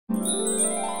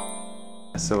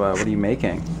So what are you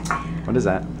making? What is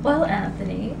that? Well,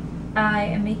 Anthony, I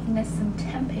am making us some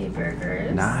tempeh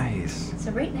burgers. Nice. So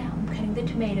right now I'm cutting the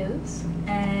tomatoes,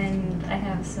 and I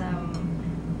have some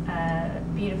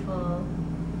beautiful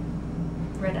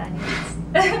red onions.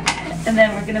 And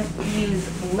then we're gonna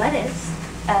use lettuce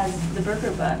as the burger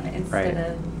bun instead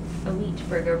of a wheat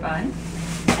burger bun.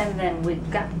 And then we've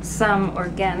got some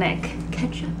organic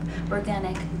ketchup,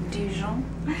 organic Dijon,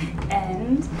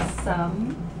 and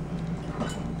some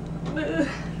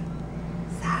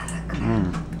sour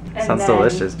cream. Sounds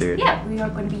delicious, dude. Yeah, we are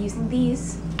going to be using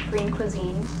these Korean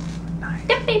cuisine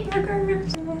tempeh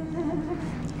burgers.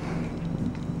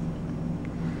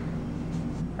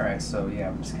 All right, so yeah,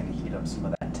 I'm just gonna heat up some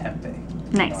of that tempeh.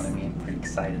 Nice. You know what I mean? Pretty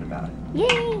excited about it.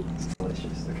 Yay! It's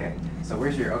delicious. Okay, so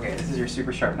where's your? Okay, this is your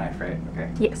super sharp knife, right?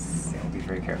 Okay. Yes. Okay, we'll be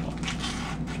very careful.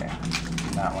 Okay.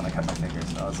 Do not want to cut my fingers.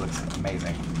 Oh, this looks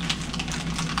amazing.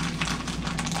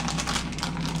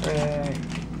 Hooray.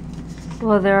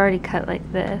 Well, they're already cut like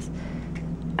this.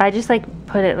 I just like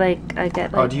put it like I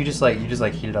get like. Oh, do you just like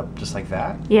heat it up just like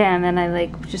that? Yeah, and then I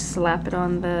like just slap it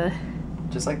on the.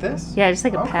 Just like this? Yeah, just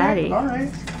like a Okay, patty. All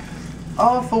right.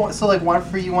 Oh, so like one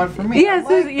for you, one for me. Yes,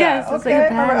 I like yes, that. it's Okay,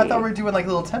 like a patty. I thought we were doing like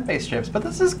little tempeh strips, but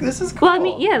this is cool. Well, I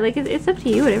mean, yeah, like it's up to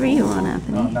you, whatever you want,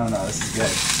 Anthony. Oh, no, this is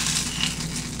good.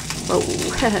 Whoa.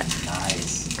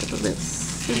 Nice. Look at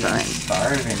this I'm design.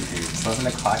 starving, dude. It's 11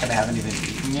 o'clock and I haven't even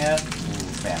eaten yet.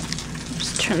 Ooh, man.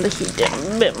 Just turn the heat down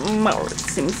a bit more, it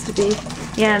seems to be.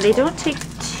 Yeah, they don't take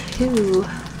too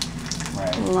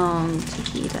long to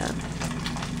heat up.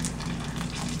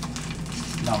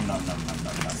 Nom.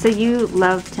 So you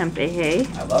love tempeh, hey?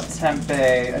 I love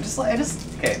tempeh.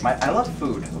 I love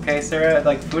food. Okay, Sarah,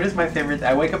 like food is my favorite.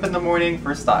 I wake up in the morning,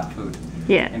 first thought, food.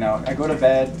 Yeah. You know, I go to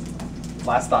bed,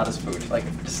 last thought is food. Like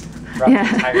just throughout the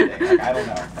entire day. Like I don't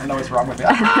know what's wrong with me.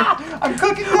 Ah, I'm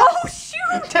cooking this. Oh shoot!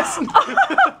 Oh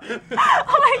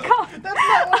my god! That's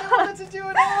not what I wanted to do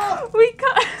at all. We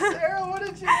cut. Sarah, what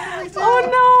did we do? Oh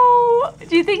no!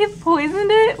 Do you think it poisoned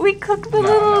it? We cooked the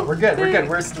little. No, we're good. We're good.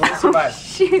 We'll survive.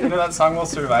 Shoot. You know that song, "We'll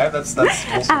Survive"? That's we'll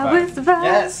survive. I will survive.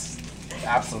 Yes,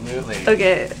 absolutely.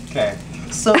 Okay. Okay.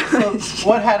 So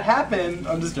what had happened?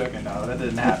 I'm just joking. No, that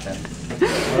didn't happen.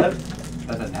 What?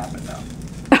 That didn't happen. No.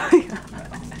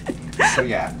 So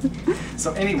yeah.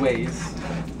 So anyways.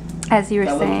 As you were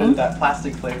That little bit saying. of that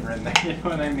plastic flavor in there. You know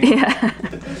what I mean? Yeah.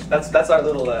 That's our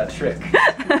little trick.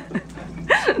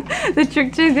 The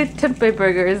trick to a good tempeh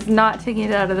burger is not taking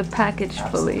it out of the package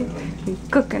fully. Absolutely.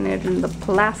 And cooking it in the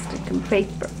plastic and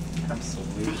paper.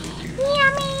 Absolutely.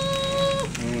 Yummy!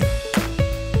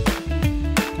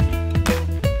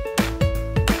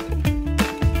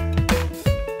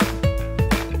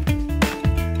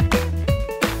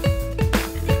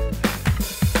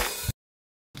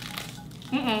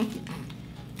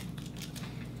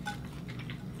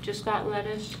 Just got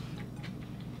lettuce.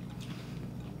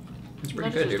 It's pretty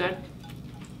Lettuce good, is dude.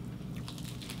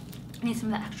 I need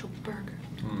some of the actual burger.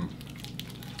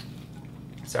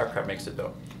 Sauerkraut makes it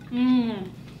though.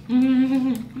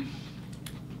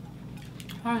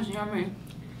 That was yummy.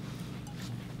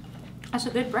 That's a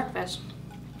good breakfast.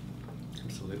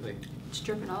 Absolutely. It's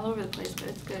dripping all over the place, but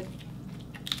it's good.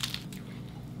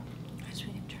 I just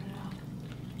need to turn it off.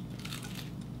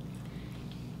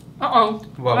 Uh-oh.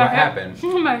 Well, what happened?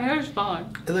 My hair's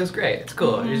falling. It looks great. It's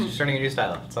cool. You're just learning a new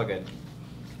style. It's all good.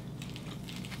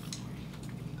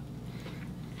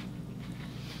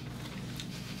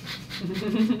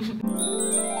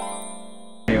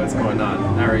 Hey, what's going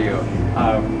on? How are you?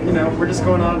 You know, we're just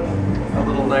going on a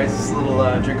little nice little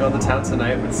drink on the town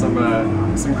tonight with some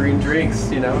green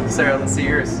drinks. You know, Sarah, let's see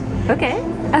yours. Okay.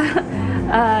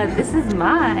 This is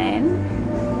mine.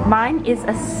 Mine is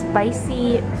a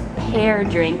spicy pear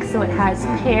drink. So it has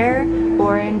pear,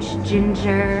 orange,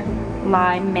 ginger,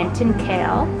 lime, mint, and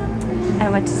kale.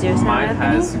 And what does yours have? Mine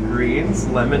has greens,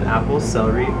 lemon, apple,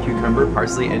 celery, cucumber,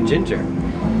 parsley, and ginger.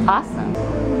 Awesome.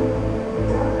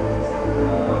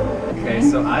 Okay,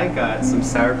 so I got some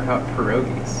sauerkraut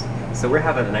pierogies. So we're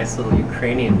having a nice little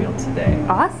Ukrainian meal today.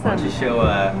 Awesome. Why don't you show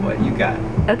what you got?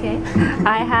 Okay.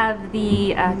 I have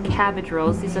the cabbage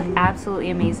rolls. These look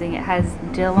absolutely amazing. It has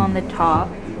dill on the top.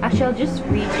 Actually, I'll just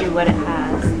read you what it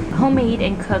has. Homemade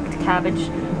and cooked cabbage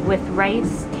with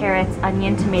rice, carrots,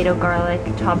 onion, tomato, garlic,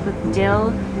 topped with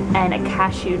dill and a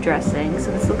cashew dressing.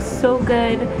 So this looks so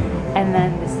good. And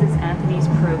then this is Anthony's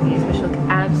pierogies, which look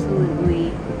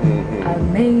absolutely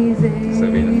amazing. So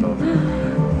beautiful.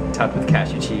 Topped with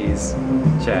cashew cheese,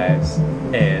 chives,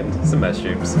 and some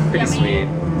mushrooms. Pretty Yummy. sweet.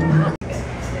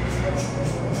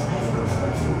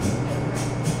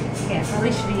 Okay, I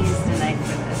probably should have used a knife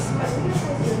for this,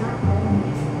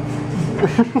 but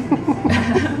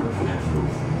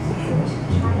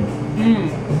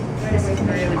This is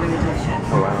really, really delicious.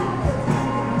 Oh wow.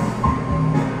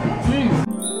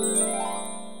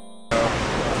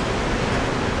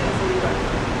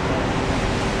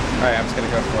 Alright, I'm just gonna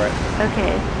go for it.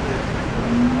 Okay.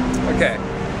 Okay.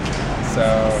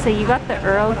 So you got the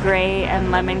Earl Grey and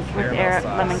lemon with Caramel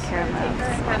sauce. lemon caramel.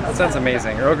 That sounds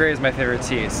amazing. Earl Grey is my favorite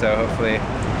tea, so hopefully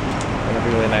it'll be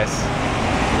really nice.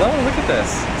 Oh, look at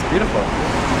this. It's beautiful.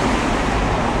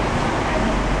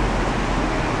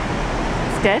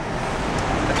 It's good?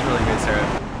 That's really good, Sarah.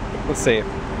 Let's see.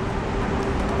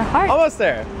 The heart. Almost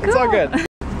there. It's all Cool. good. Okay.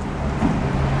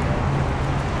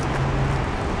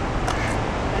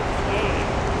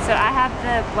 So I have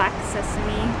the black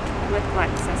sesame with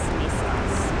black sesame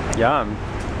sauce. Yum.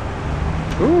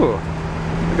 Ooh.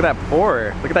 Look at that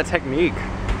pour. Look at that technique.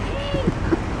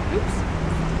 Oops.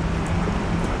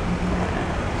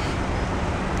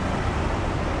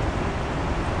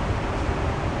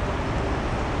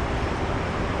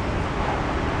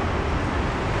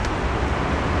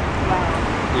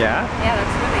 Wow. Yeah? Yeah,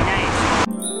 that's really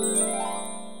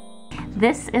nice.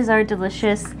 This is our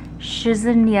delicious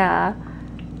shizunya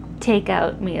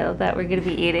takeout meal that we're gonna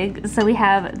be eating. So we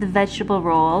have the vegetable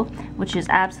roll, which is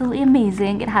absolutely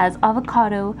amazing. It has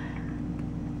avocado,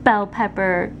 bell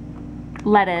pepper,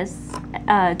 lettuce,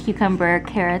 cucumber,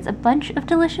 carrots, a bunch of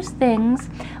delicious things.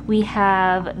 We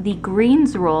have the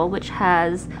greens roll, which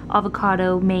has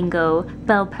avocado, mango,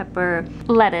 bell pepper,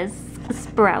 lettuce,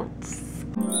 sprouts.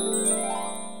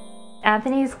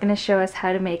 Anthony's gonna show us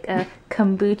how to make a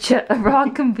kombucha, a raw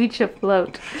kombucha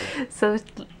float. So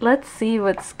let's see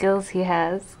what skills he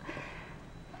has.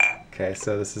 Okay,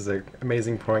 so this is an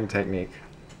amazing pouring technique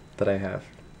that I have.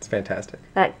 It's fantastic.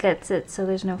 That gets it so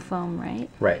there's no foam, right?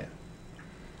 Right.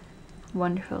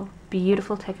 Wonderful.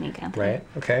 Beautiful technique, Anthony. Right?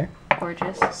 Okay.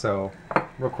 Gorgeous. So,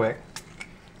 real quick.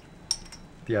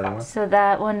 The other one. So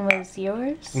that one was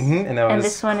yours? Mm-hmm. And that And was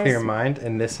this one Clear is- Mind,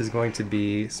 and this is going to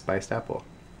be Spiced Apple.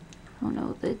 Oh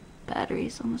no, the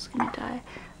battery's almost gonna die.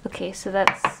 Okay, so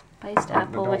that's spiced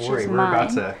apple, Don't which worry, is we're mine. about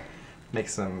to make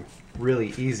some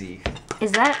really easy.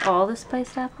 Is that all the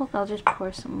spiced apple? I'll just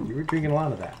pour some. You were drinking a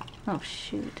lot of that. Oh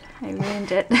shoot, I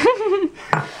ruined it.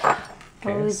 Okay,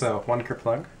 Always so one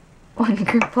kerplunk. one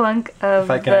kerplunk of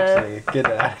If I can the... actually get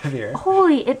it out of here.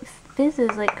 Holy, it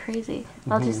fizzes like crazy.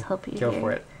 I'll just help you Go here.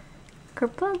 for it.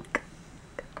 Kerplunk.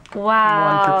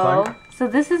 Wow. kerplunk. So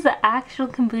this is the actual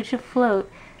kombucha float.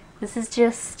 This is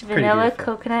just Pretty vanilla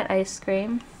beautiful. coconut ice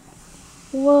cream.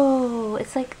 Whoa,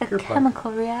 it's like a Kerplunk.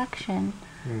 chemical reaction.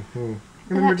 Mm-hmm. Look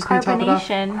And at we're that just going to top it off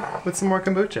carbonation. with some more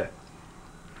kombucha.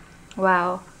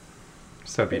 Wow.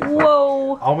 So beautiful.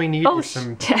 Whoa. All we need Oh, is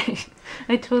some...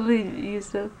 I totally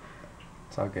used it.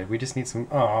 It's all good. We just need some...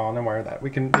 Oh, no more of that.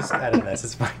 We can just edit this.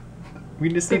 It's fine. We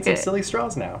just need Okay. some silly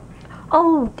straws now.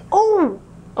 Oh, oh.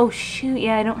 Oh shoot,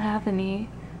 yeah, I don't have any.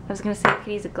 I was gonna say I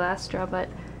could use a glass straw, but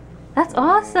that's So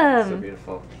awesome.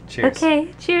 beautiful. Cheers.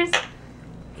 Okay, cheers.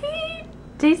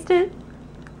 Taste it.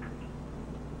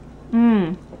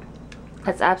 Mmm.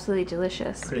 That's absolutely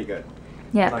delicious. Pretty good.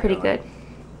 Yeah, Not pretty gonna good.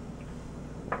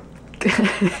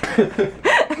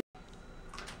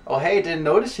 Oh, hey, didn't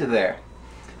notice you there.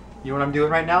 You know what I'm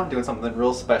doing right now? I'm doing something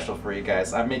real special for you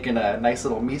guys. I'm making a nice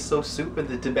little miso soup in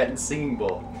the Tibetan singing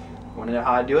bowl. You want to know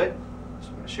how I do it? So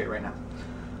I'm going to show you right now.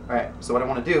 Alright, so what I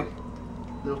want to do,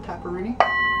 little taparoonie.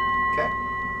 Okay,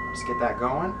 just get that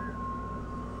going.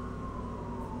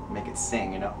 Make it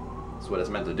sing, you know. That's what it's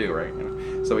meant to do, right? You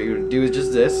know? So what you do is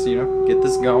just this, you know, get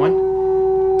this going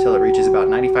until it reaches about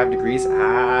 95 degrees.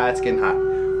 Ah, it's getting hot.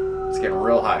 It's getting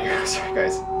real hot here. Sorry,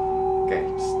 guys. Okay,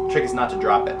 just, trick is not to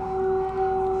drop it.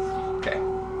 Okay,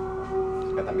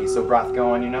 just got that miso broth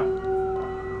going, you know.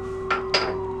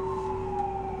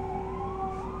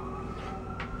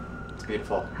 It's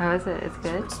beautiful. How is it? It's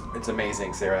good? It's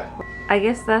amazing, Sarah. I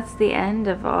guess that's the end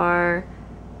of our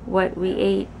what we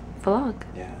ate vlog.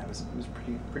 Yeah, it was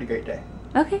a pretty great day.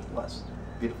 Okay. It was.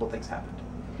 Beautiful things happened.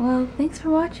 Well, thanks for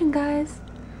watching, guys.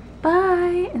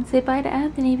 Bye, and say bye to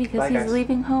Anthony because Bye, he's guys.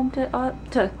 leaving home to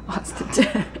Austin,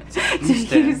 to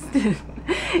Houston. Houston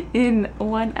in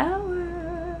 1 hour.